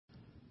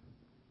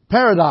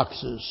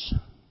Paradoxes.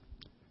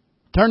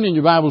 Turn in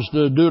your Bibles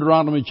to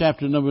Deuteronomy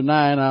chapter number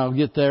 9. I'll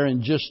get there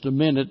in just a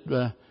minute.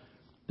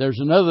 There's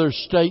another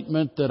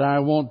statement that I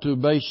want to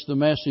base the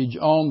message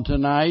on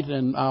tonight,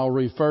 and I'll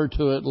refer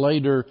to it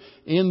later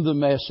in the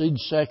message,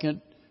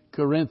 2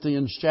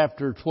 Corinthians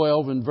chapter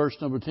 12 and verse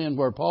number 10,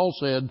 where Paul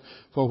said,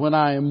 "For when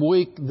I am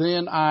weak,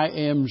 then I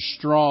am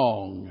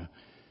strong."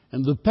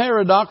 And the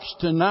paradox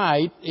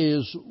tonight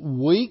is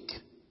weak,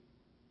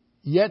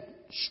 yet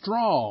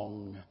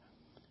strong.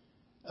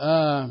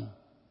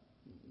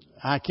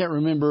 I can't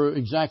remember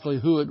exactly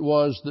who it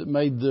was that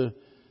made the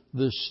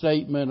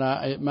statement.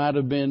 It might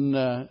have been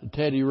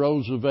Teddy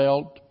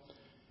Roosevelt.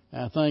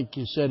 I think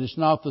he said, "It's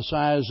not the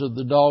size of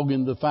the dog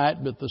in the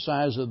fight, but the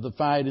size of the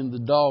fight in the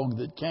dog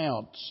that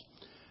counts."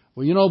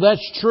 Well, you know,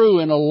 that's true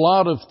in a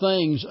lot of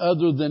things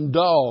other than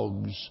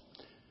dogs.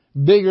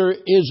 Bigger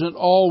isn't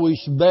always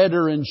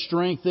better, and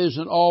strength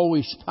isn't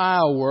always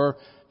power,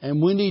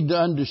 and we need to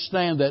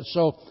understand that.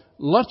 So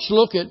let's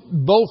look at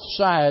both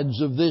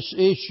sides of this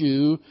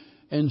issue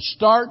and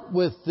start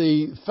with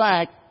the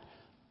fact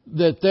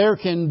that there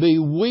can be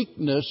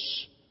weakness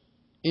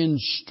in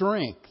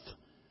strength.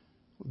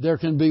 There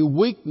can be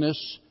weakness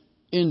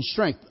in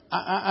strength.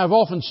 I've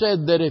often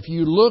said that if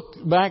you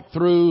look back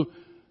through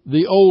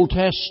the Old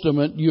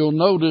Testament, you'll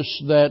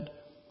notice that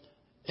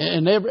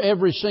and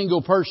every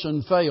single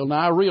person failed.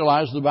 Now, I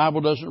realize the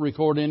Bible doesn't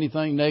record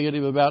anything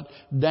negative about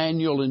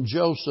Daniel and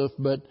Joseph,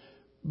 but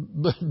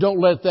don't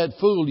let that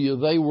fool you.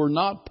 They were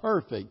not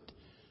perfect.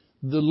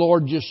 The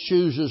Lord just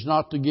chooses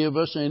not to give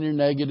us any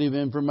negative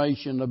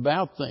information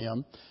about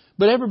them.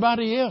 But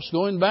everybody else,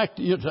 going back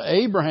to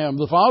Abraham,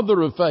 the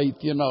father of faith,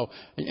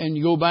 and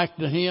you go back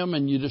to him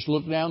and you just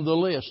look down the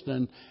list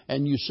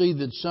and you see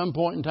that at some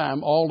point in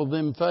time all of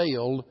them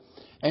failed.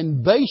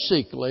 And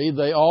basically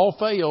they all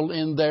failed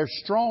in their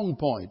strong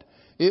point.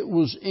 It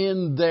was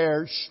in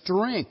their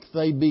strength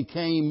they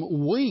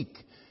became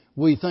weak.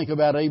 We think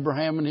about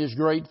Abraham and his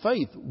great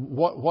faith.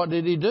 What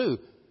did he do?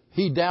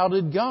 He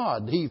doubted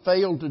God. He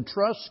failed to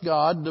trust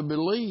God, to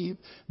believe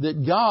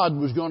that God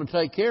was going to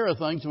take care of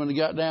things when he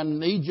got down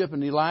in Egypt,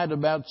 and he lied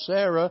about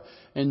Sarah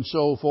and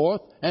so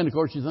forth. And of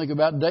course you think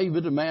about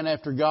David, a man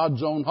after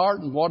God's own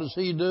heart, and what does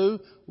he do?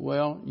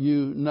 Well,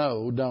 you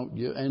know, don't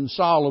you? And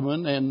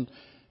Solomon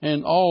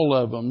and all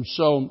of them.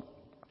 So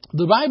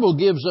the Bible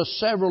gives us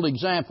several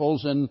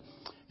examples, and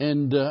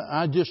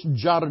I just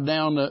jotted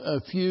down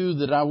a few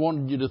that I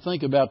wanted you to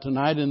think about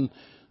tonight. And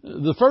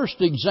the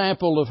first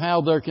example of how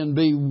there can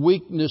be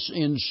weakness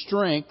in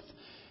strength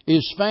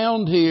is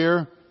found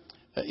here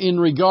in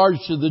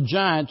regards to the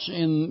giants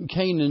in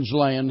Canaan's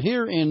land.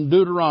 Here in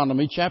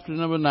Deuteronomy chapter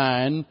number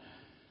 9,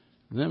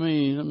 let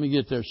me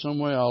get there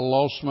somewhere. I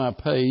lost my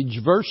page.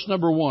 Verse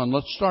number 1.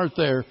 Let's start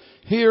there.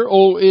 "Hear,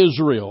 O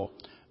Israel,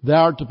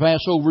 thou art to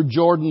pass over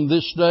Jordan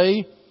this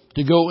day,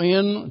 to go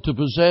in to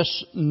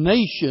possess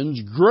nations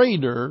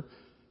greater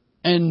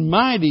and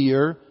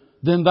mightier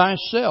than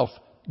thyself.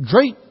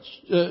 Great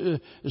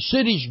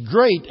cities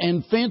great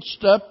and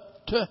fenced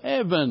up to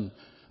heaven.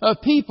 A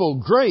people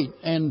great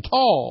and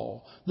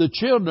tall. The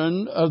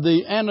children of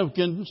the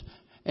Anakims,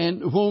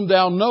 and whom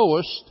thou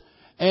knowest,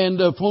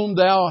 and of whom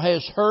thou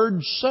hast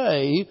heard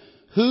say,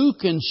 who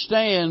can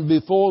stand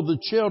before the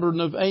children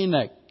of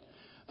Anak?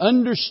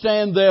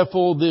 Understand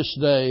therefore this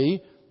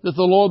day that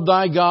the Lord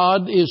thy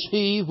God is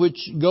He which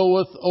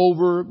goeth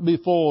over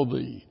before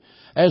thee.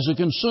 As a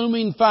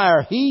consuming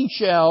fire, He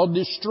shall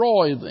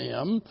destroy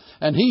them,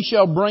 and He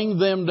shall bring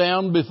them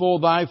down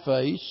before thy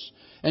face,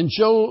 and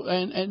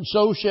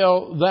so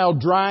shall thou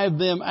drive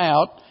them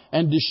out,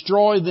 and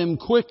destroy them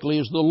quickly,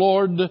 as the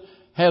Lord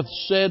hath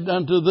said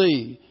unto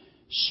thee.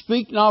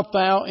 Speak not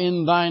thou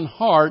in thine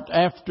heart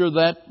after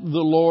that the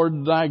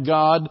Lord thy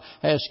God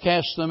has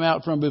cast them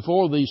out from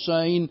before thee,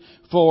 saying,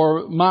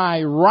 For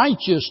my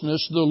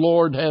righteousness the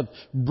Lord hath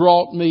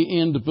brought me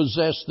in to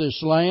possess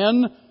this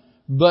land.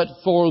 But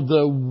for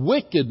the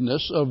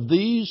wickedness of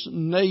these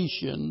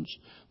nations,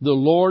 the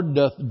Lord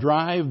doth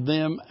drive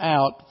them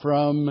out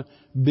from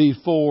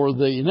before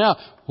thee." Now,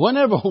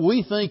 whenever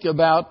we think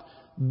about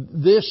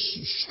this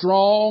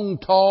strong,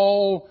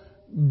 tall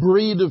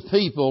breed of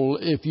people,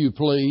 if you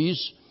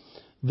please,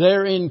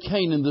 there in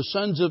Canaan, the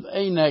sons of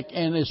Anak,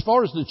 and as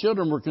far as the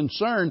children were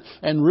concerned,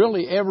 and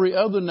really every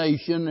other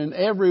nation and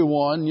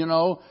everyone,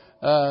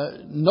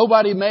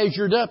 nobody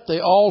measured up. They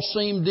all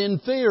seemed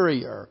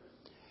inferior.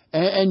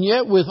 And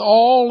yet with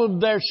all of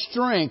their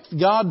strength,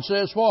 God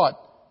says what?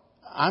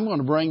 I'm going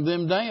to bring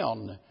them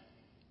down.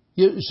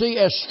 You see,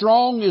 as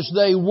strong as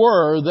they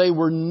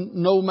were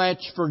no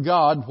match for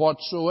God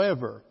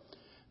whatsoever.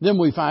 Then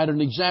we find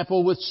an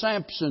example with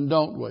Samson,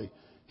 don't we?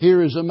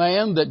 Here is a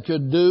man that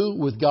could do,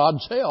 with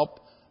God's help,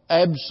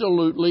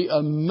 absolutely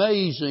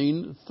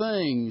amazing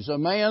things. A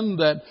man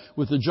that,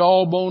 with the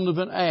jawbone of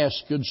an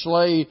ass, could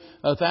slay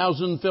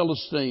 1,000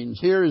 Philistines.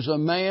 Here is a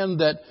man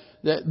that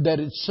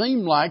it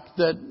seemed like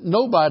that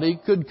nobody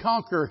could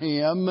conquer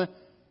him,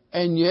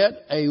 and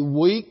yet a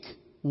weak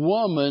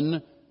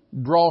woman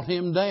brought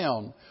him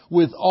down.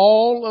 With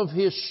all of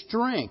his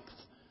strength,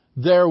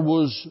 there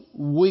was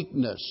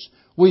weakness.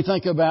 We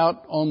think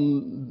about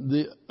on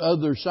the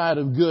other side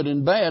of good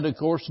and bad, of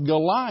course,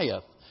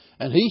 Goliath.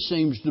 And he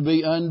seems to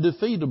be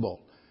undefeatable.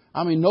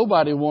 I mean,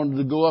 nobody wanted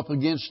to go up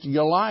against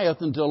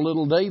Goliath until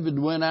little David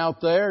went out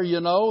there,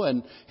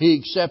 and he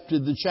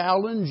accepted the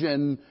challenge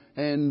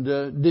and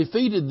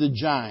defeated the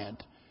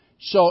giant.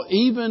 So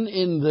even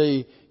in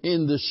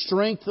the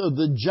strength of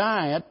the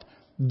giant,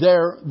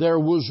 there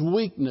was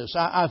weakness.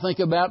 I think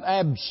about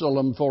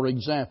Absalom, for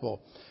example.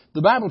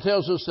 The Bible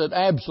tells us that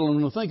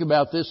Absalom, think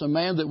about this, a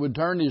man that would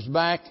turn his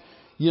back,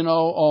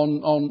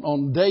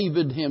 on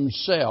David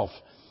himself.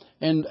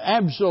 And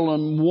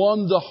Absalom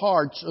won the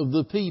hearts of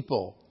the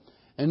people.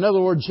 In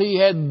other words, he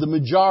had the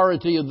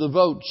majority of the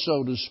vote,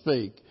 so to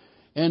speak.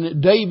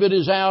 And David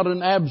is out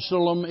and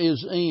Absalom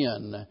is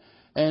in.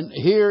 And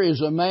here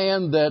is a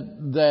man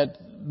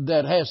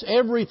that has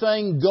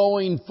everything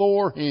going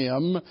for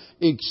him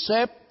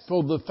except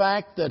for the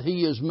fact that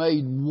he is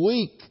made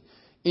weak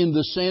in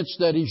the sense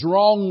that he's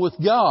wrong with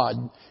God.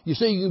 You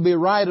see, you can be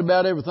right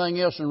about everything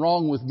else and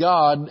wrong with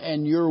God,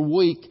 and you're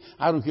weak.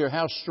 I don't care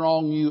how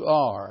strong you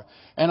are.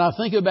 And I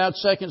think about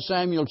 2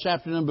 Samuel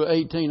chapter number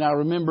 18. I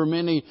remember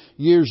many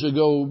years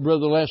ago,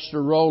 Brother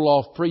Lester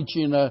Roloff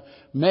preaching a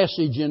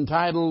message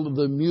entitled,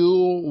 "The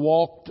Mule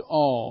Walked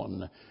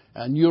On."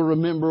 And you'll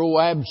remember,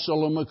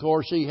 Absalom, of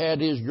course, he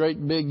had his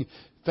great big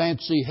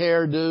fancy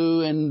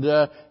hairdo, and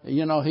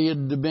he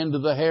had been to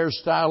the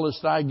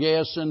hairstylist, I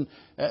guess, and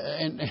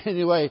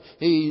anyway,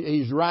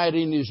 he's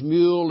riding his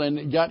mule and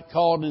it got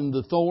caught in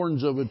the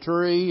thorns of a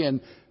tree, and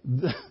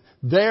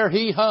there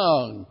he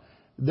hung,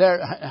 there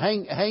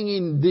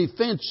hanging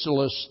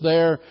defenseless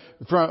there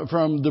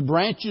from the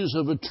branches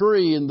of a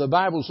tree. And the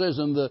Bible says,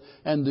 and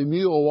the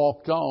mule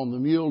walked on. The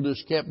mule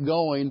just kept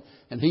going,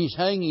 and he's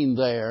hanging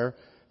there.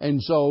 And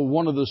so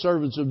one of the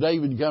servants of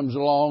David comes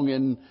along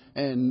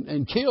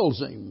and kills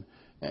him.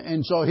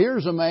 And so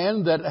here's a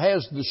man that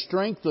has the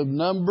strength of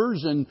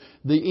numbers and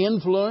the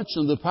influence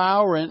and the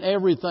power and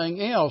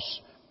everything else.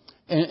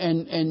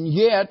 And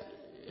yet,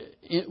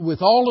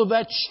 with all of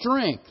that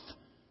strength,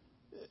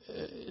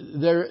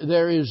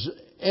 there is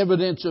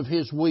evidence of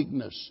his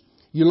weakness.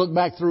 You look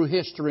back through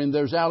history and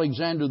there's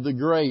Alexander the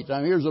Great.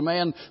 Now here's a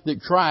man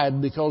that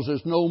cried because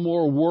there's no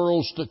more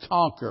worlds to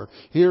conquer.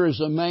 Here is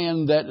a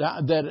man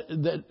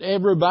that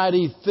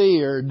everybody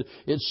feared.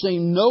 It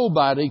seemed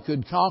nobody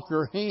could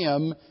conquer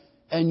him.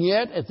 And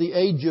yet at the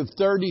age of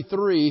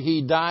 33,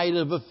 he died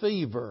of a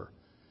fever.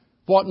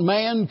 What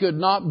man could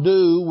not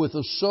do with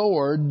a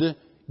sword,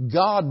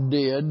 God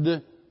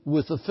did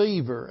with a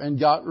fever and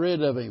got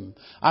rid of him.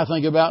 I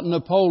think about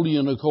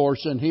Napoleon, of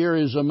course, and here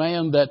is a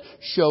man that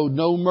showed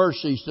no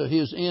mercies to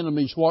his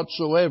enemies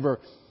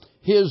whatsoever.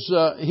 His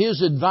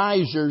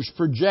advisors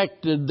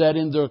projected that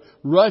in the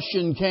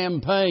Russian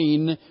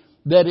campaign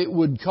that it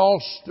would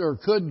cost or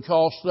could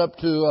cost up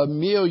to 1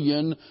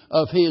 million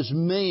of his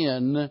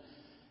men.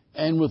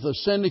 And with a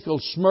cynical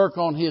smirk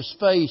on his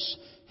face,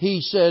 he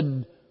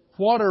said,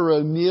 "What are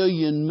 1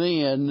 million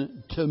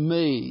men to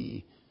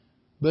me?"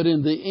 But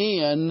in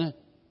the end,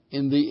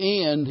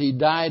 he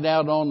died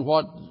out on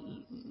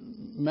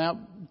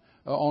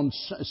on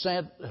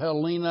St.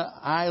 Helena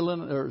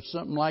Island or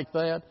something like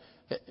that.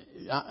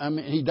 I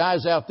mean, he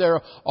dies out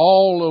there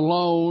all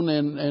alone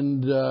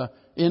and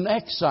in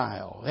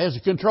exile, has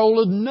control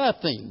of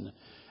nothing.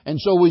 And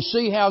so we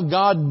see how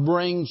God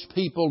brings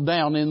people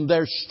down in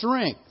their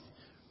strength.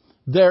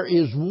 There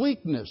is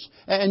weakness.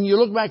 And you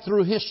look back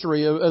through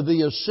history of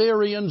the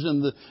Assyrians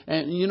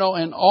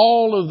and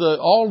all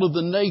of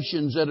the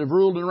nations that have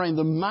ruled and reigned,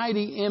 the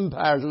mighty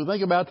empires. We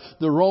think about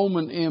the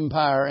Roman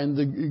Empire and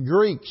the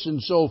Greeks and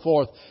so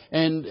forth.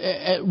 And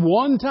at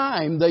one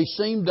time they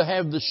seemed to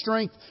have the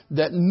strength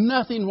that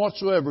nothing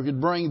whatsoever could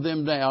bring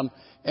them down.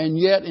 And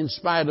yet, in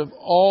spite of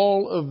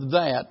all of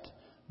that,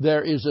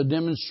 there is a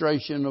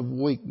demonstration of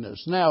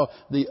weakness. Now,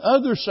 the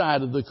other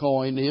side of the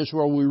coin is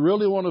where we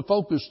really want to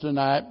focus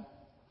tonight,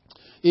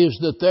 is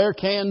that there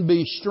can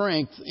be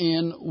strength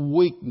in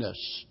weakness.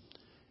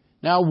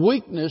 Now,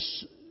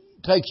 weakness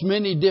takes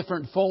many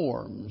different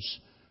forms.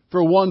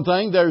 For one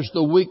thing, there's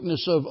the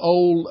weakness of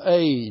old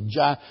age.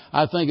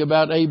 I think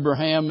about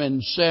Abraham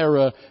and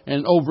Sarah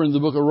and over in the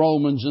book of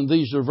Romans, and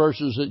these are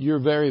verses that you're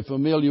very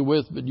familiar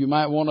with, but you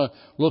might want to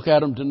look at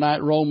them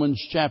tonight.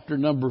 Romans chapter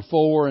number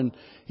 4, and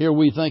here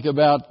we think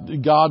about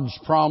God's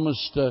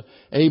promise to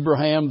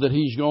Abraham that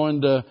he's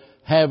going to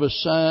have a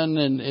son,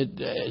 and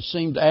it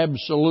seemed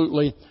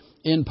absolutely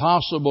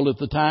impossible at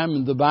the time.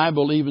 And the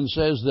Bible even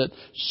says that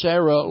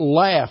Sarah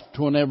laughed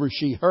whenever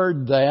she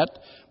heard that.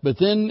 But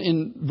then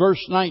in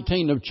verse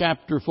 19 of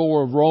chapter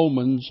 4 of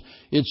Romans,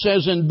 it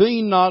says, "And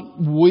being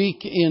not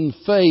weak in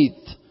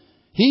faith,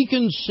 he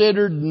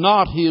considered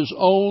not his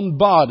own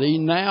body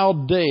now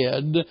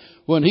dead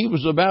when he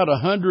was about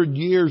 100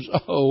 years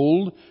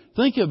old."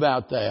 Think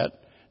about that.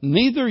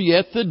 "Neither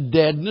yet the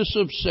deadness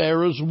of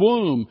Sarah's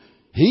womb.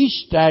 He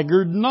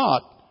staggered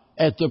not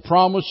at the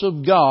promise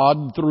of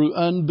God through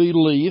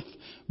unbelief,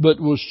 but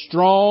was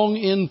strong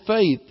in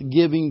faith,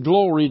 giving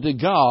glory to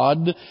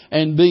God,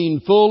 and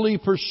being fully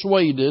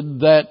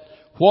persuaded that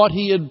what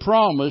He had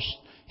promised,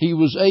 He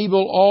was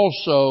able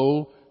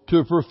also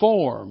to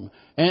perform.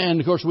 And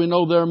of course we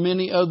know there are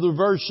many other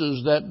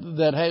verses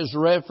that has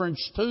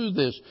reference to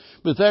this.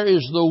 But there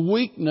is the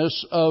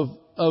weakness of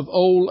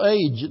old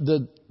age,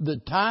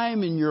 the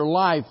time in your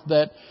life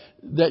that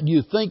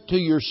you think to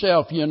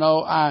yourself,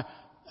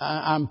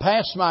 I'm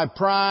past my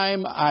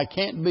prime. I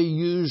can't be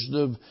used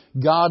of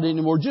God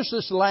anymore. Just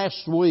this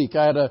last week,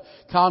 I had a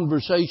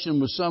conversation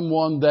with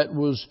someone that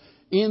was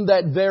in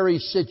that very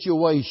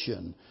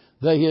situation.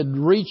 They had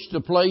reached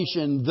a place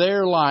in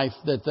their life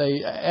that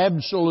they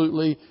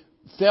absolutely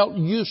felt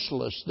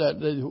useless.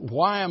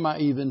 Why am I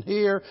even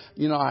here?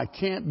 I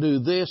can't do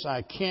this.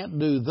 I can't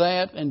do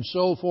that, and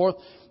so forth.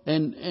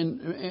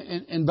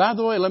 And by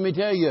the way, let me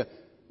tell you,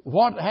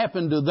 what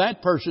happened to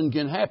that person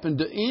can happen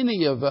to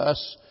any of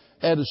us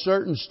at a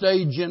certain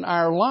stage in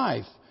our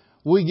life.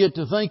 We get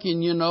to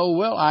thinking,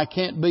 I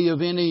can't be of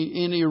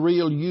any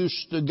real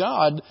use to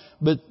God.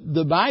 But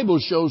the Bible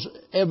shows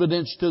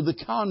evidence to the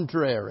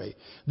contrary.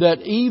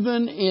 That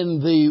even in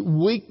the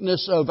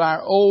weakness of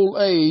our old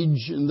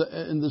age, and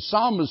the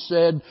psalmist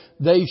said,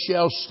 they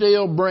shall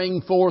still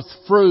bring forth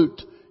fruit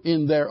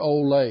in their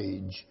old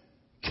age.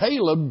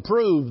 Caleb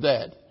proved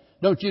that.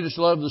 Don't you just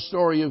love the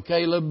story of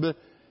Caleb?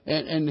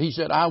 And he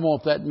said, I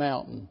want that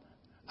mountain.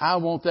 I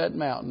want that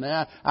mountain.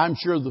 Now, I'm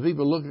sure the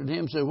people looked at him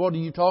and said, what are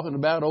you talking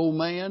about, old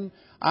man?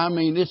 I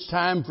mean, it's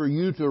time for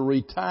you to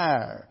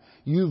retire.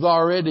 You've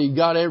already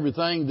got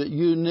everything that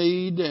you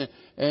need.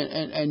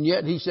 And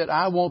yet he said,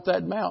 I want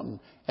that mountain.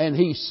 And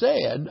he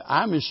said,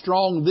 I'm as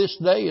strong this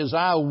day as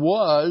I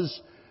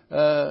was,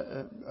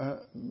 as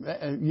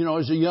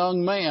a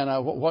young man.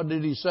 What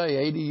did he say?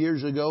 80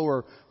 years ago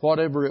or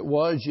whatever it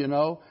was,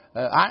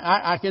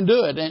 I can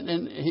do it.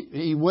 And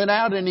he went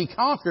out and he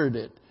conquered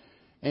it.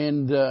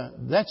 And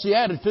that's the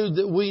attitude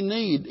that we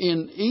need.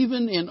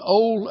 Even in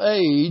old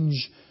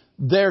age,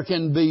 there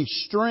can be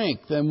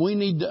strength. And we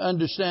need to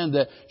understand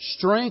that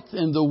strength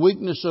in the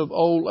weakness of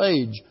old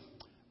age.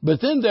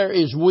 But then there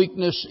is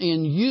weakness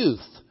in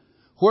youth.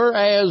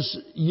 Whereas,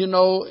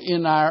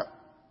 in our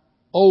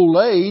old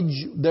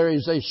age, there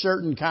is a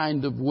certain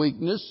kind of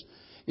weakness.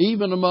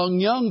 Even among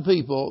young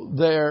people,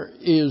 there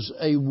is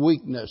a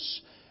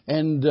weakness.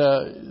 And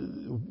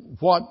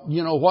what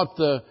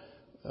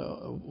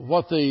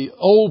the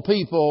old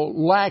people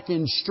lack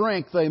in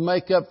strength, they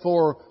make up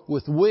for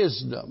with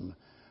wisdom.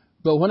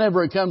 But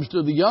whenever it comes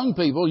to the young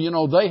people,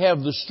 they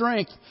have the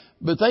strength,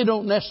 but they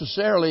don't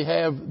necessarily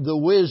have the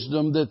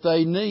wisdom that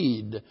they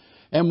need.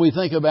 And we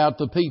think about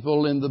the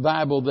people in the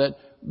Bible that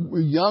were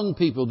young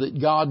people that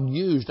God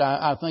used.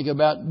 I think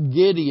about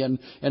Gideon,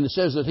 and it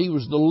says that he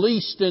was the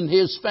least in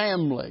his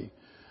family.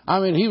 I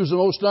mean, he was the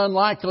most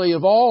unlikely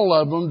of all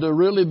of them to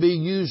really be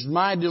used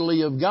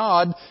mightily of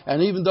God.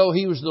 And even though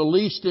he was the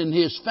least in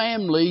his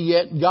family,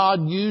 yet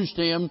God used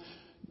him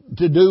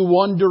to do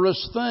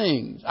wondrous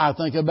things. I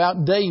think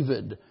about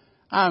David.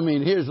 I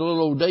mean, here's little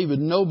old David.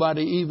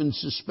 Nobody even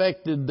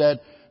suspected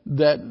that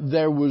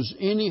there was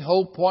any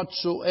hope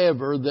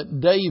whatsoever that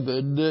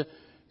David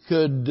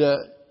could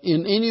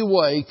in any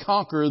way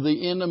conquer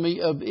the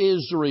enemy of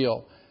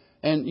Israel.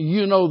 And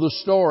you know the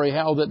story,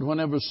 how that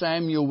whenever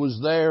Samuel was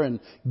there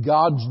and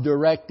God's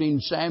directing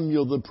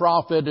Samuel the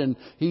prophet and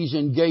he's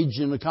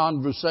engaged in a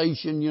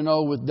conversation,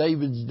 with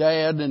David's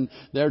dad, and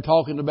they're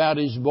talking about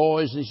his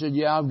boys. And he said,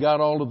 yeah, I've got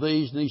all of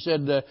these. And he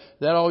said, that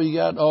all you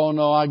got? Oh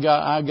no, I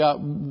got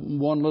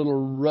one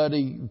little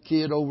ruddy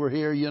kid over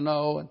here,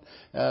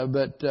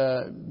 but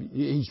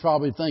he's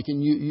probably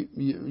thinking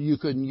you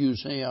couldn't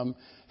use him.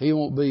 He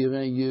won't be of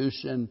any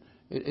use. And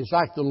it's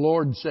like the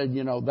Lord said,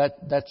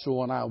 that's the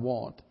one I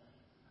want.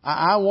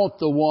 I want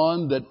the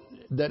one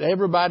that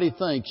everybody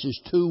thinks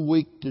is too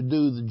weak to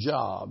do the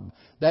job.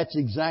 That's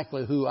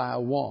exactly who I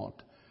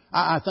want.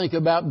 I think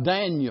about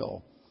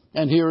Daniel.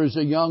 And here is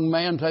a young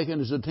man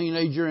taken as a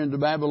teenager into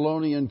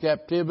Babylonian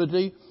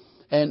captivity.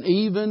 And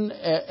even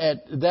at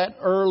that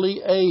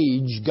early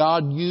age,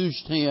 God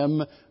used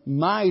him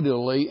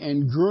mightily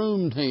and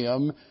groomed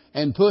him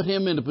and put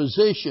him in a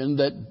position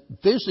that,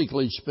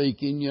 physically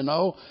speaking,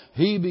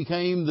 he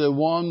became the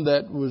one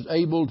that was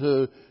able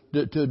to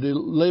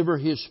deliver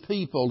his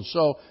people.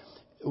 So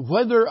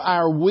whether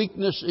our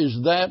weakness is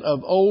that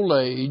of old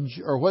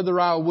age or whether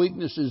our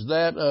weakness is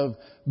that of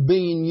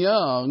being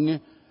young,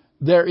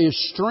 there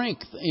is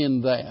strength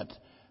in that.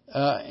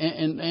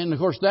 And of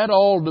course that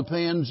all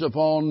depends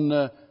upon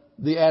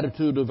the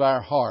attitude of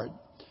our heart.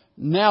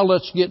 Now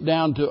let's get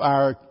down to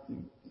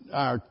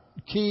our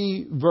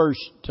key verse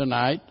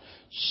tonight,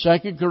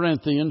 2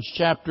 Corinthians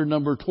chapter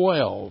number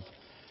 12.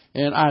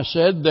 And I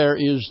said there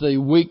is the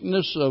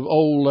weakness of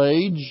old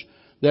age.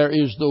 There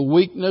is the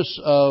weakness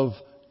of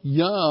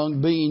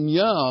being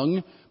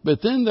young.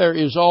 But then there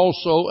is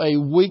also a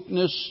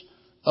weakness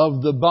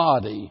of the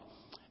body.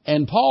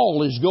 And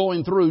Paul is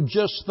going through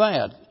just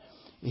that.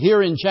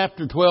 Here in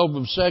chapter 12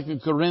 of 2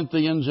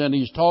 Corinthians, and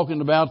he's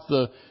talking about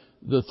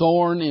the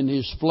thorn in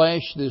his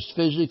flesh, this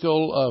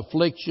physical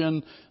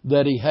affliction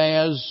that he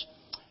has.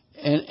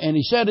 And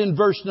he said in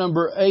verse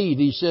number 8,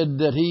 he said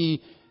that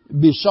he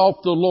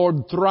besought the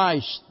Lord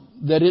thrice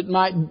that it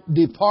might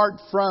depart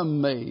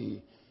from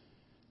me.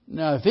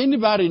 Now, if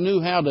anybody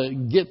knew how to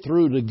get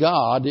through to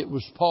God, it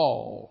was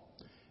Paul.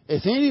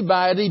 If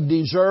anybody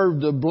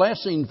deserved a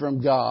blessing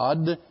from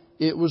God,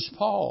 it was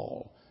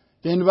Paul.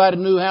 If anybody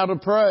knew how to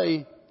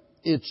pray,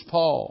 it's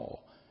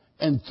Paul.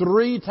 And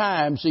 3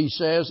 times he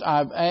says,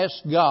 I've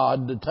asked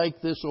God to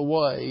take this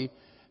away,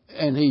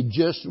 and He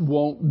just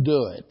won't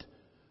do it.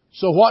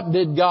 So what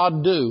did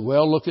God do?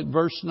 Well, look at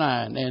verse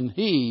 9. And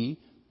He,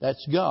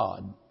 that's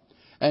God,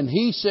 and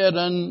He said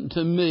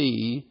unto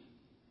me,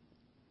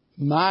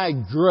 my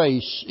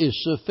grace is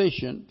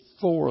sufficient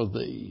for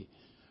thee,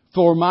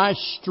 for my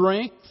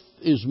strength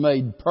is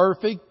made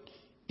perfect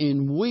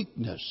in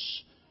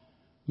weakness.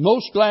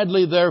 Most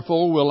gladly,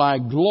 therefore, will I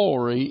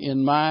glory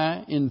in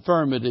my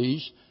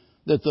infirmities,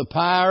 that the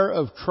power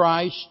of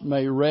Christ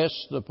may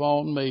rest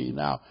upon me.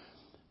 Now,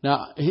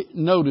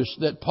 notice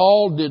that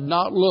Paul did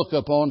not look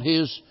upon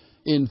his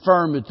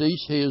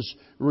infirmities, his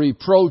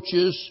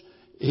reproaches,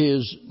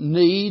 his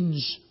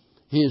needs,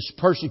 his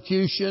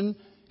persecution,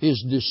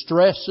 his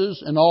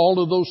distresses, and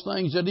all of those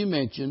things that he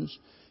mentions.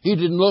 He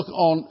didn't look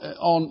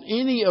on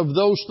any of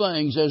those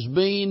things as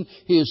being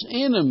his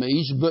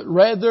enemies, but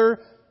rather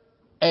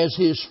as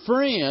his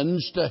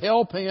friends to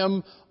help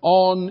him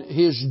on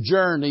his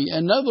journey.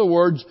 In other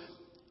words,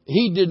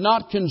 he did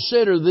not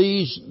consider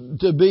these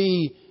to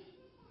be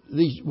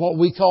what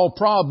we call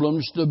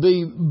problems, to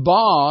be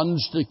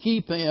bonds to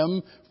keep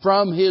him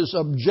from his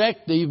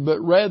objective, but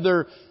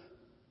rather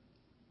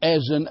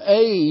as an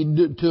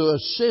aid to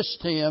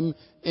assist him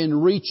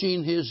in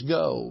reaching his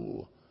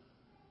goal.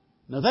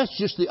 Now that's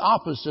just the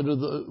opposite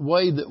of the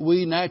way that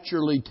we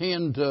naturally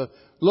tend to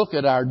look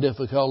at our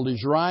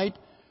difficulties, right?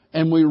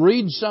 And we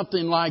read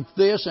something like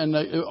this, and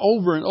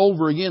over and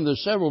over again,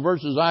 there's several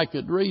verses I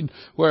could read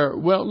where,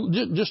 well,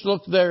 just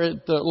look there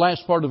at the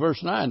last part of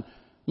verse 9.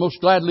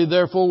 Most gladly,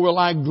 therefore, will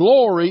I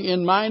glory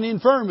in mine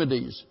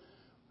infirmities.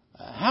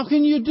 How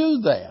can you do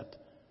that?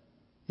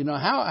 You know,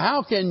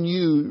 how can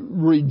you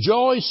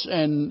rejoice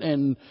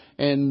and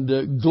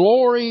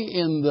glory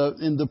in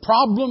the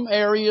problem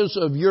areas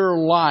of your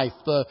life,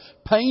 the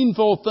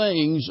painful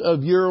things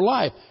of your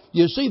life?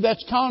 You see,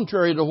 that's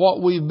contrary to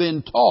what we've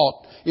been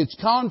taught. It's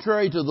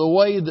contrary to the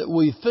way that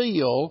we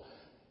feel.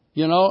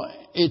 You know,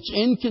 it's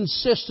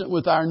inconsistent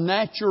with our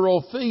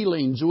natural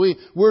feelings.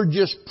 We're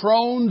just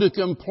prone to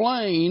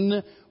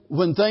complain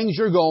when things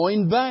are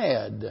going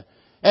bad.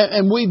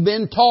 And we've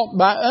been taught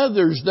by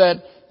others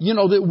that, you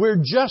know, that we're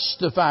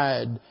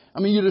justified. I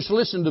mean, you just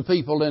listen to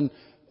people and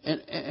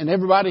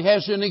everybody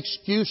has an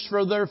excuse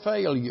for their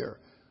failure.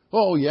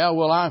 Oh yeah,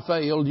 well I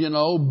failed, you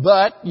know,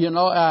 but, you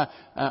know,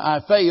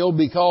 I failed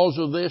because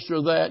of this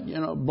or that, you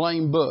know,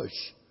 blame Bush.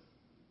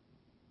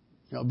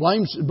 You know,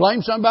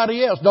 blame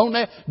somebody else.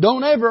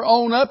 Don't ever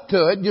own up to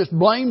it. Just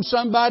blame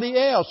somebody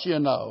else, you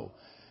know.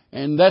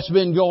 And that's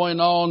been going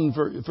on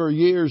for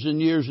years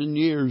and years and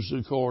years,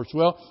 of course.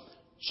 Well,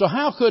 so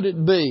how could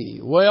it be?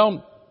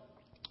 Well,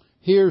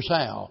 here's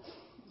how.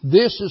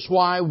 This is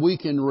why we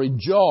can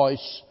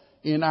rejoice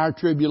in our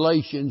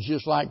tribulations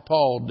just like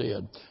Paul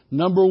did.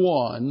 Number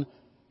one,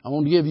 I'm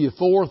going to give you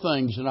 4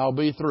 things and I'll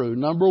be through.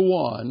 Number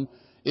one,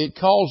 it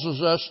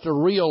causes us to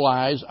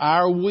realize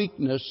our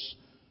weakness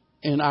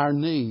and our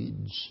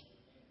needs.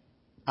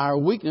 Our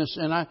weakness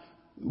and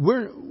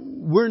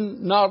we're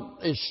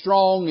not as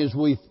strong as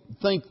we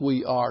think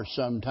we are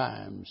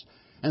sometimes.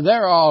 And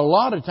there are a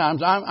lot of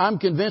times, I'm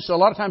convinced a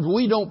lot of times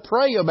we don't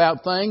pray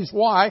about things.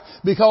 Why?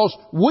 Because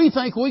we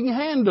think we can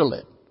handle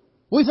it.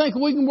 We think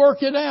we can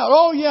work it out.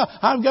 Oh yeah,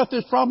 I've got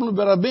this problem,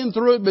 but I've been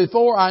through it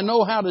before. I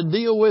know how to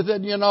deal with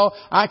it. You know,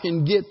 I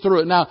can get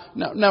through it. Now,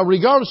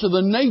 regardless of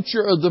the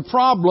nature of the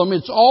problem,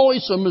 it's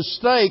always a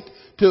mistake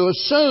to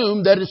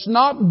assume that it's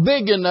not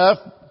big enough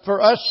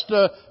for us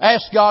to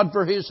ask God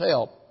for His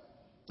help.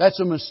 That's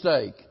a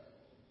mistake.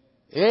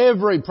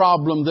 Every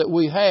problem that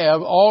we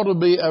have ought to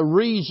be a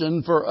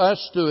reason for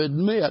us to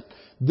admit,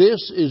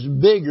 this is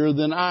bigger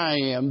than I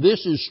am.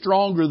 This is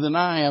stronger than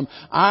I am.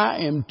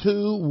 I am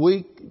too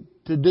weak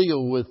to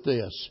deal with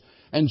this.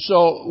 And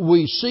so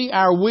we see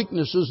our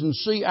weaknesses and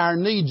see our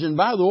needs. And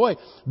by the way,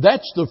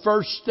 that's the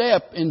first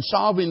step in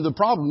solving the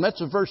problem. That's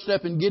the first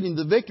step in getting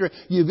the victory.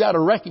 You've got to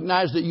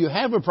recognize that you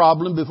have a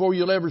problem before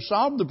you'll ever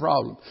solve the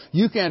problem.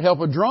 You can't help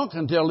a drunk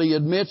until he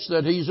admits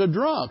that he's a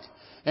drunk.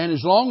 And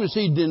as long as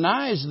he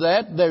denies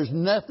that, there's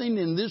nothing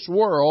in this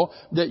world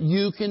that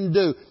you can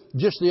do.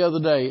 Just the other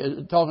day,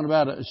 talking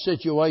about a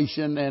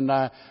situation, and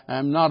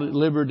I'm not at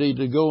liberty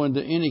to go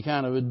into any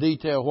kind of a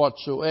detail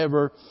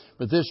whatsoever,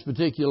 but this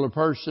particular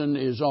person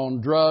is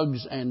on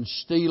drugs and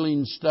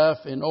stealing stuff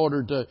in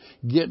order to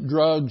get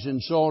drugs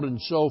and so on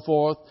and so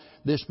forth.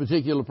 This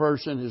particular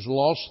person has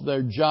lost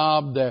their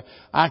job.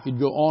 I could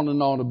go on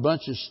and on, a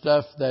bunch of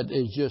stuff that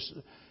is just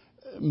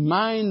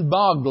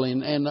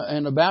mind-boggling,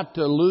 and about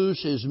to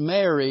lose his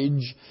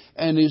marriage,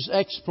 and his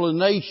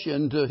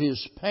explanation to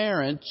his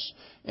parents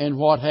and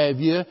what have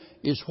you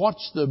is,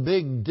 what's the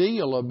big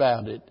deal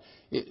about it?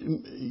 It's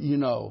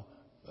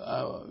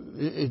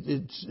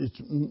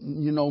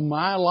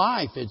my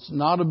life. It's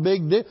not a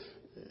big deal.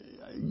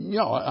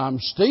 I'm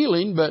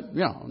stealing, but,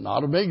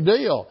 not a big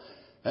deal.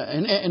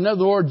 In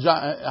other words,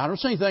 I don't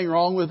see anything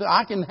wrong with it.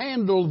 I can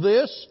handle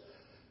this.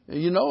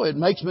 It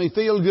makes me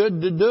feel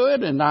good to do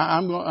it, and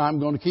I'm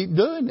going to keep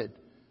doing it.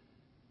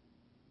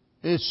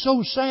 It's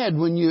so sad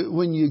when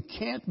you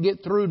can't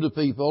get through to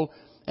people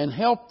and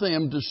help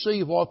them to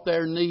see what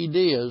their need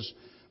is.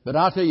 But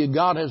I'll tell you,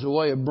 God has a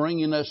way of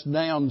bringing us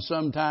down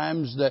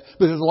sometimes,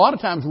 because a lot of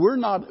times we're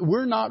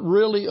not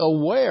really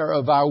aware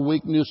of our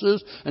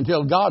weaknesses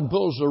until God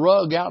pulls the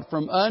rug out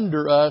from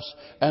under us,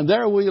 and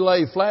there we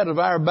lay flat of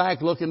our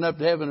back looking up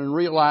to heaven and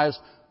realize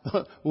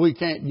we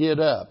can't get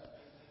up.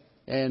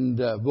 And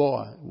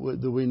boy,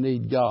 do we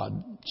need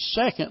God.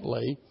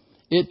 Secondly,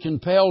 it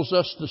compels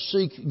us to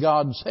seek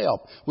God's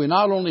help. We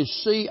not only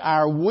see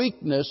our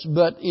weakness,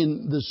 but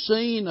in the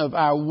scene of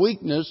our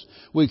weakness,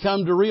 we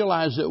come to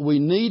realize that we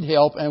need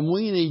help and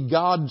we need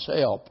God's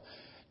help.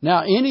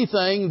 Now,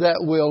 anything that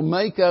will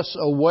make us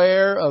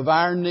aware of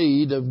our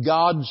need of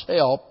God's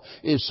help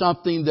is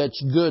something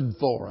that's good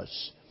for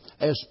us.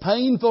 As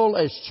painful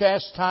as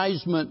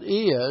chastisement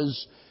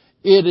is,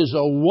 it is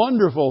a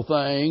wonderful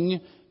thing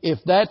if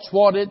that's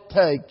what it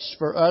takes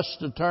for us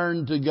to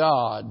turn to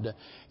God.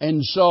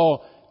 And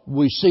so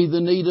we see the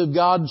need of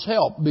God's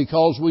help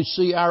because we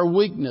see our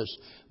weakness.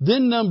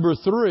 Then number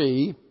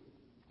 3,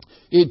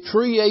 it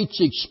creates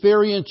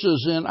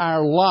experiences in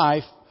our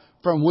life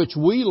from which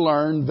we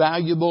learn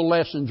valuable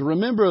lessons.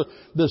 Remember,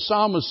 the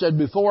psalmist said,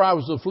 before I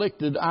was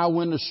afflicted, I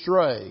went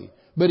astray.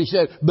 But he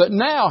said, but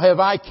now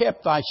have I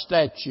kept thy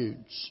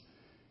statutes.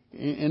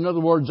 In other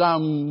words,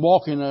 I'm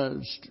walking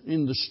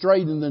in the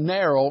straight and the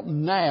narrow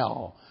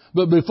now.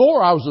 But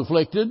before I was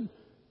afflicted,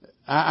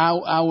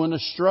 I went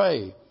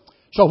astray.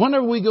 So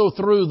whenever we go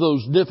through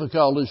those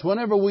difficulties,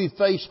 whenever we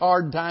face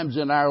hard times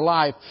in our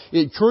life,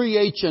 it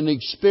creates an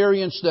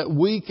experience that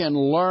we can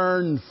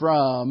learn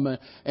from.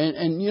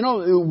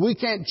 And we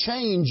can't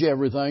change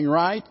everything,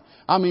 right?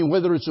 I mean,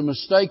 whether it's a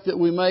mistake that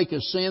we make,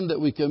 a sin that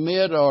we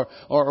commit, or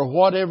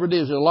whatever it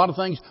is, a lot of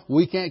things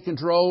we can't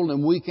control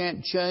and we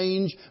can't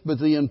change. But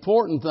the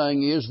important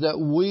thing is that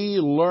we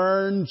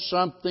learn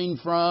something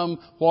from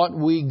what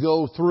we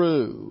go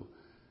through.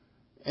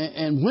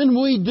 And when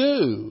we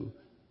do,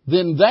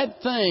 then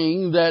that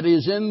thing that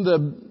is in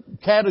the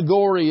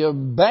category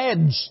of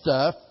bad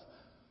stuff,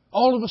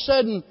 all of a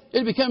sudden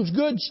it becomes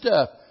good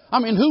stuff. I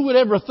mean, who would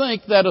ever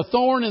think that a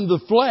thorn in the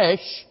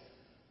flesh,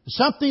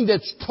 something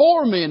that's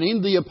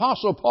tormenting the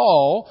Apostle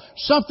Paul,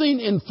 something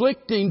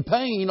inflicting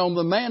pain on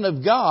the man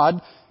of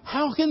God,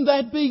 how can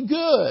that be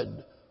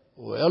good?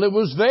 Well, it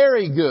was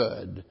very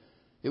good.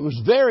 It was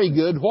very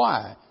good.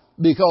 Why?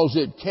 Because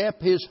it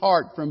kept his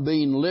heart from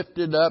being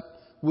lifted up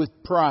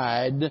with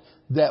pride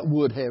that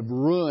would have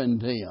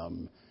ruined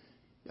him.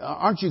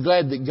 Aren't you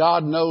glad that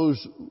God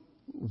knows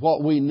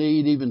what we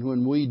need even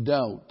when we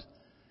don't?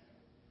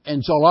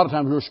 And so a lot of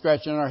times we're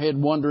scratching our head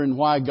wondering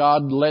why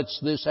God lets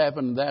this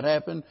happen and that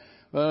happen.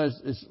 Well,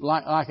 it's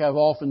like I've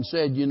often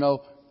said,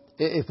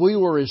 if we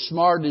were as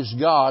smart as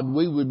God,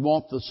 we would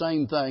want the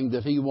same thing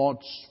that He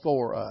wants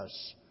for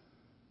us.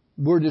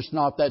 We're just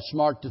not that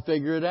smart to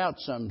figure it out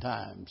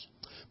sometimes.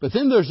 But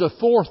then there's a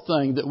fourth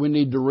thing that we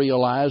need to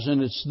realize,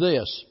 and it's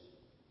this.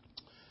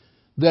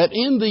 That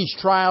in these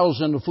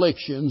trials and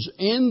afflictions,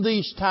 in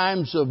these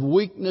times of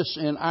weakness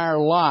in our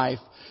life,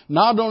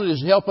 not only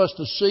does it help us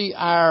to see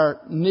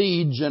our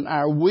needs and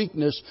our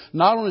weakness,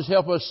 not only does it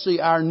help us see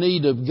our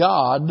need of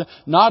God,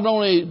 not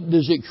only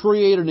does it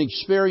create an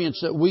experience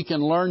that we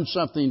can learn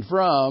something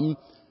from,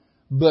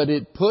 but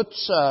it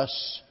puts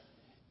us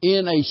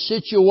in a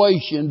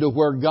situation to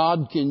where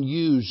God can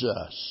use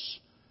us.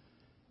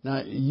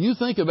 Now, you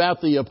think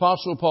about the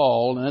Apostle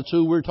Paul, and that's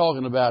who we're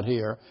talking about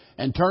here,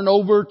 and turn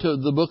over to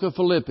the book of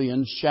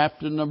Philippians,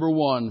 chapter number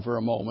 1 for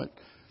a moment.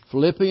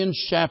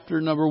 Philippians chapter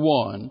number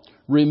 1.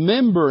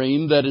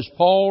 Remembering that as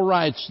Paul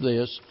writes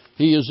this,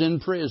 he is in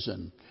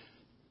prison.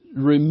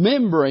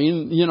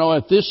 Remembering,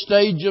 at this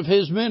stage of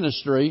his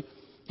ministry,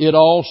 it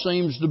all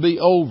seems to be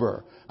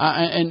over.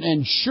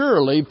 And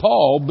surely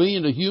Paul,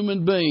 being a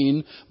human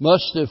being,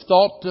 must have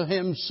thought to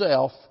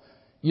himself,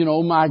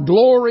 my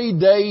glory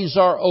days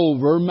are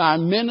over. My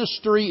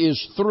ministry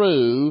is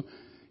through.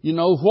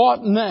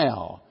 What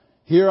now?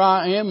 Here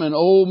I am, an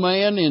old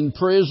man in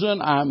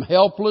prison. I'm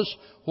helpless.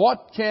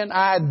 What can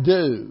I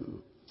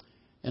do?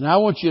 And I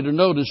want you to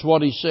notice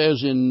what he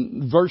says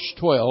in verse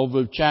 12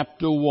 of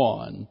chapter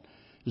 1.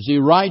 As he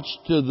writes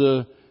to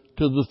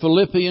the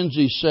Philippians,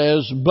 he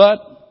says, "But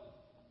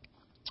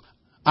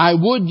I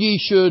would ye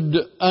should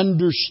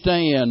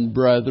understand,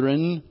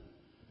 brethren,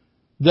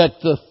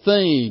 that the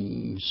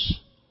things..."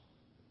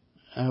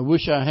 I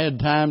wish I had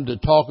time to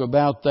talk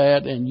about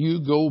that, and you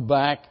go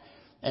back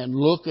and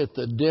look at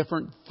the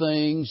different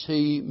things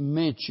he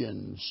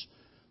mentions.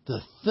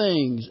 The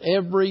things,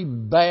 every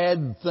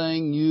bad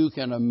thing you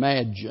can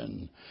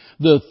imagine.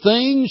 The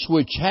things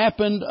which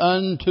happened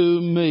unto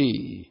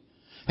me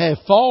have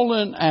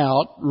fallen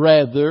out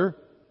rather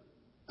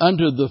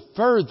unto the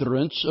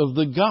furtherance of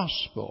the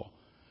gospel,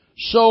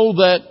 so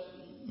that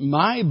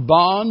my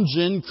bonds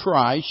in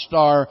Christ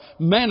are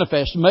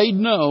manifest, made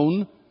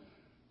known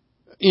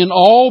in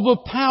all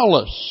the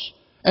palace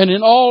and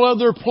in all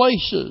other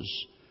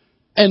places.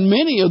 And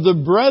many of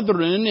the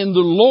brethren in the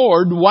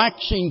Lord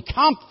waxing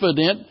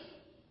confident.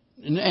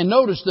 And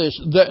notice this,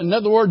 in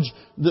other words,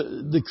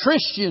 the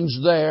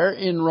Christians there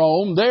in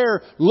Rome,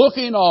 they're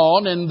looking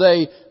on and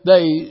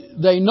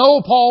they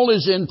know Paul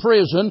is in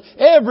prison.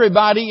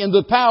 Everybody in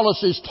the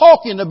palace is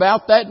talking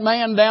about that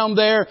man down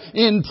there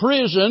in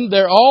prison.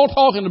 They're all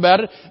talking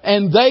about it,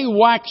 and they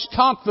wax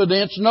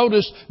confidence,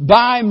 notice,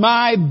 by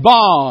my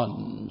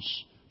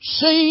bonds,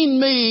 seeing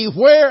me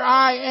where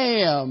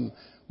I am,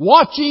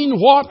 watching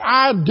what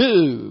I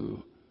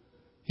do.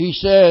 He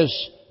says,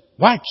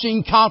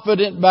 waxing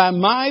confident by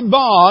my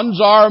bonds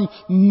are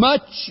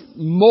much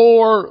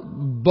more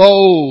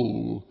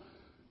bold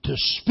to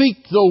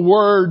speak the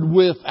word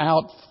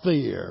without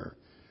fear.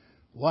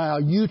 Wow,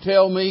 you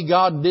tell me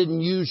God didn't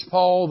use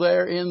Paul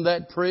there in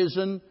that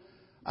prison?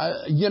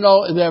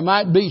 There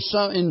might be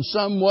in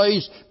some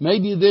ways,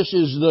 maybe this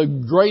is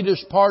the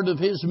greatest part of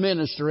his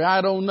ministry.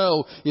 I don't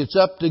know. It's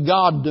up to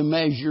God to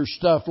measure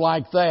stuff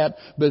like that.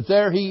 But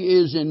there he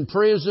is in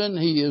prison.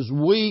 He is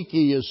weak.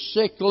 He is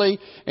sickly.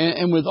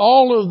 And with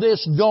all of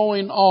this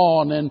going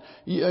on, and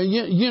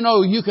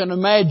you can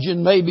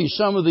imagine maybe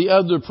some of the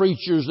other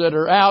preachers that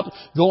are out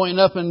going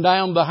up and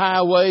down the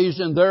highways,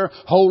 and they're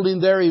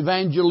holding their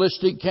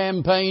evangelistic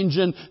campaigns,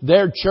 and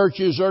their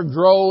churches are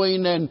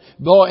growing, and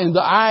boy, in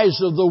the eyes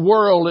of the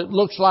world, it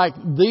looks like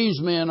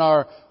these men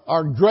are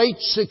great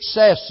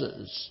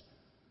successes.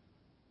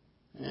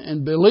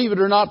 And believe it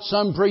or not,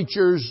 some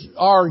preachers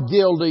are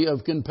guilty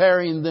of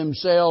comparing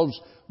themselves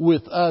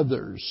with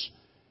others.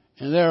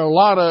 And there are a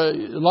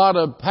lot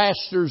of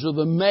pastors of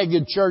the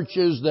mega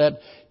churches that,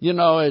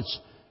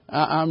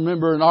 I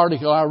remember an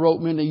article I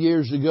wrote many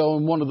years ago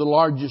in one of the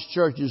largest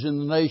churches in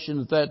the nation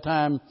at that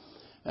time.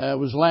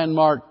 Was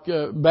Landmark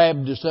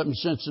Baptist up in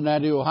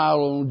Cincinnati,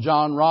 Ohio.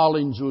 John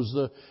Rollins was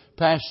the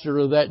pastor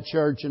of that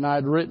church, and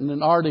I'd written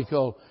an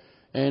article,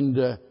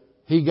 and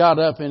he got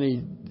up and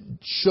he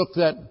shook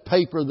that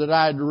paper that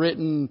I'd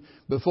written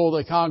before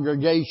the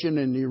congregation,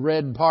 and he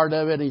read part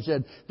of it. He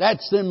said,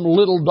 "That's them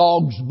little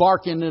dogs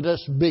barking at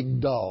us big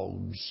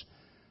dogs."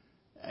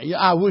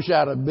 I wish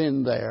I'd have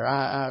been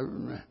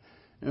there.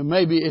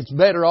 Maybe it's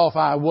better off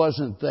I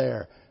wasn't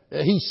there.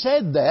 He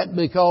said that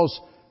because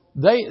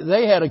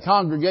they had a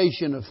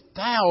congregation of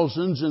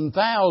thousands and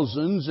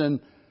thousands, and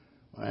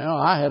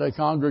I had a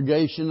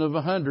congregation of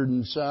 100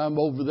 and some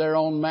over there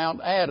on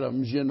Mount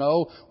Adams,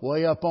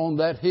 way up on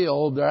that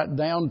hill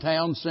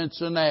downtown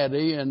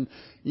Cincinnati, and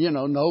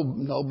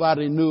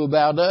nobody knew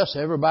about us.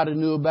 Everybody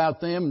knew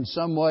about them in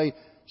some way.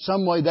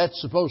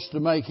 That's supposed to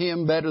make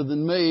him better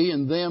than me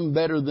and them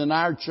better than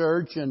our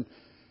church, and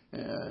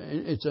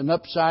it's an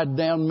upside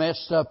down,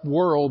 messed up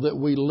world that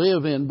we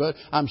live in. But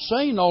I'm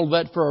saying all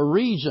that for a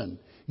reason.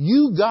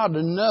 You got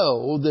to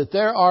know that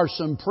there are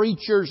some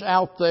preachers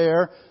out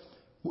there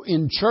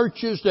in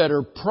churches that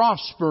are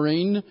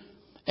prospering,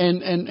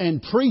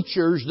 and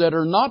preachers that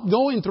are not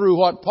going through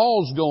what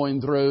Paul's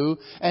going through,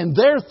 and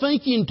they're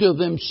thinking to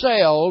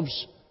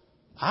themselves,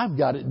 I've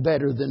got it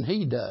better than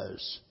he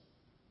does.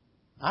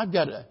 I've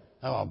got a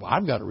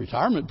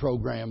retirement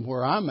program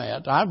where I'm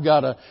at. I've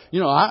got a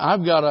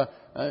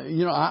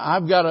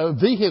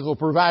vehicle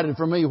provided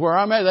for me where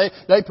I'm at.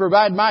 They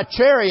provide my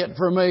chariot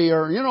for me,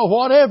 or,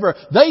 whatever.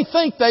 They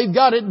think they've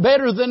got it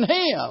better than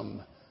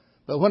him.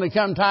 But when it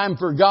come time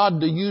for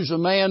God to use a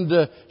man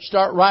to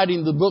start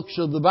writing the books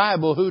of the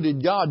Bible, who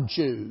did God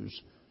choose?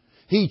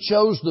 He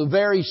chose the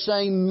very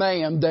same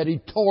man that He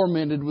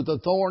tormented with a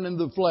thorn in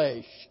the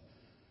flesh,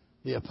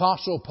 the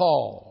Apostle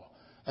Paul.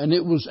 And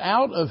it was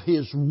out of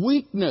his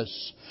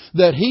weakness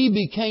that he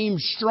became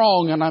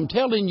strong. And I'm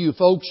telling you,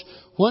 folks,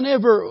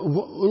 whenever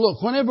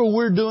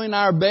we're doing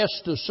our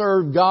best to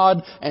serve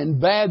God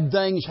and bad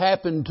things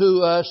happen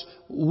to us,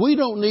 we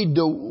don't need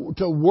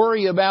to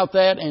worry about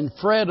that and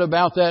fret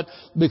about that,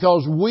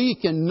 because we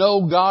can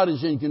know God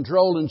is in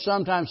control, and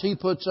sometimes He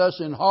puts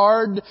us in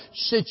hard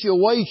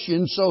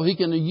situations so He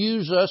can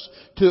use us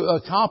to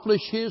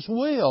accomplish His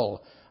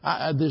will.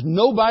 There's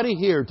nobody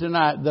here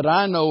tonight that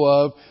I know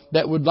of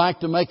that would like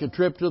to make a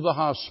trip to the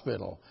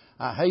hospital.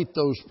 I hate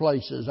those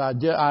places. I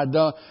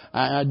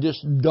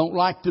just don't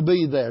like to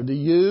be there. Do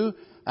you?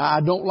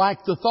 I don't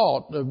like the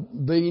thought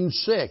of being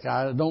sick.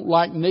 I don't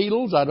like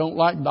needles. I don't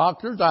like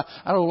doctors. I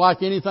don't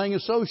like anything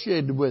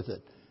associated with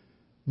it.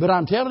 But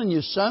I'm telling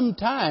you,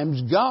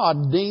 sometimes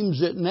God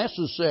deems it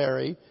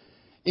necessary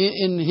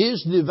in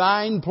His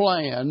divine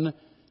plan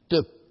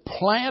to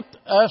plant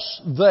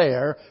us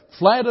there,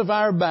 flat of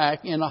our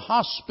back, in a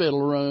hospital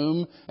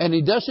room, and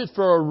He does it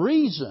for a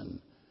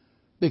reason.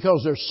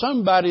 Because there's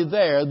somebody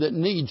there that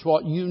needs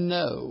what you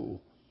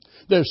know.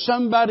 There's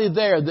somebody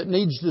there that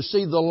needs to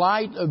see the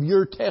light of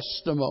your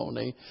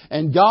testimony.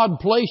 And God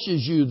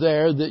places you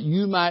there that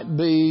you might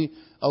be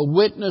a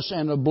witness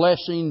and a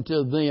blessing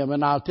to them.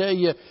 And I'll tell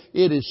you,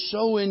 it is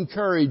so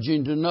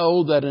encouraging to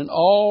know that an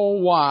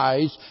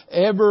all-wise,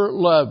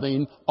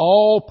 ever-loving,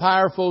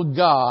 all-powerful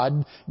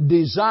God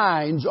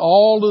designs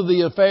all of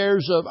the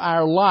affairs of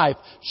our life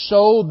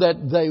so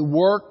that they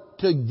work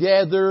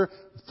together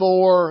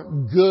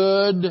for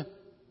good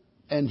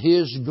and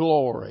His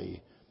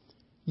glory.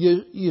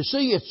 You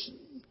see, it's,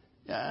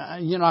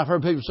 I've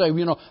heard people say,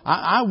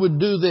 I would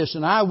do this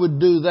and I would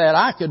do that.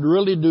 I could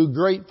really do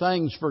great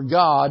things for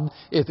God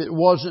if it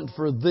wasn't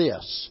for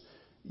this.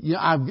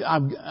 I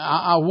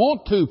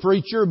want to,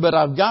 preacher, but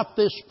I've got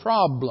this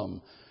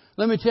problem.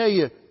 Let me tell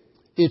you,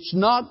 it's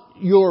not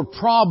your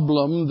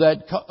problem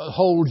that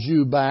holds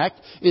you back.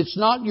 It's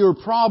not your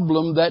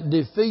problem that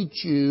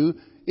defeats you.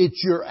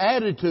 It's your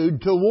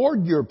attitude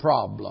toward your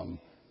problem.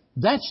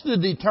 That's the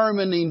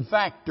determining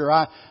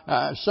factor.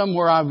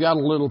 Somewhere I've got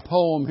a little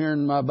poem here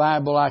in my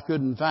Bible. I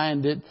couldn't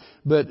find it,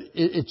 but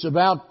it's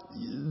about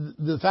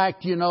the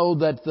fact,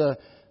 that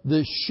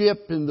the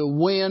ship and the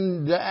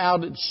wind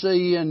out at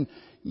sea, and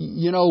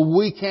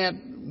we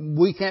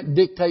can't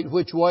dictate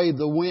which way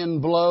the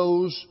wind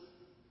blows,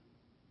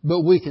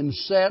 but we can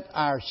set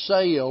our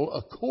sail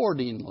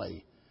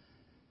accordingly.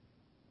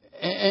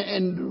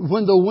 And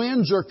when the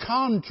winds are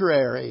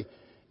contrary,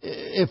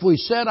 if we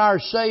set our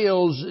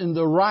sails in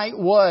the right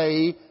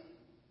way,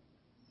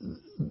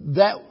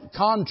 that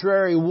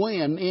contrary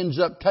wind ends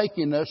up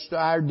taking us to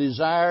our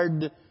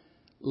desired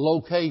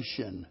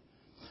location.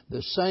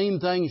 The same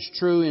thing's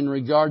true in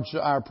regards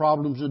to our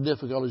problems and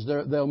difficulties.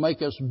 They'll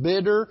make us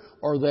bitter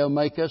or they'll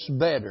make us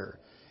better.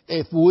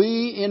 If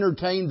we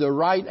entertain the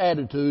right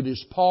attitude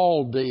as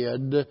Paul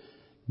did,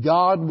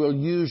 God will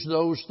use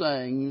those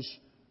things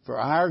for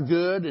our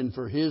good and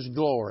for His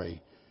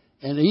glory.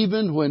 And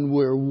even when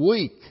we're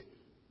weak,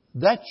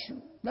 that's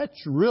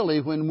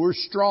really when we're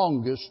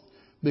strongest,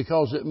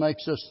 because it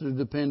makes us to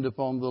depend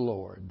upon the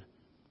Lord.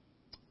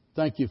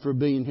 Thank you for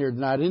being here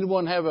tonight.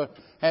 Anyone have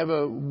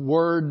a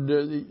word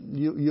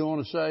you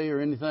want to say or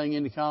anything,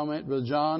 any comment, Brother John?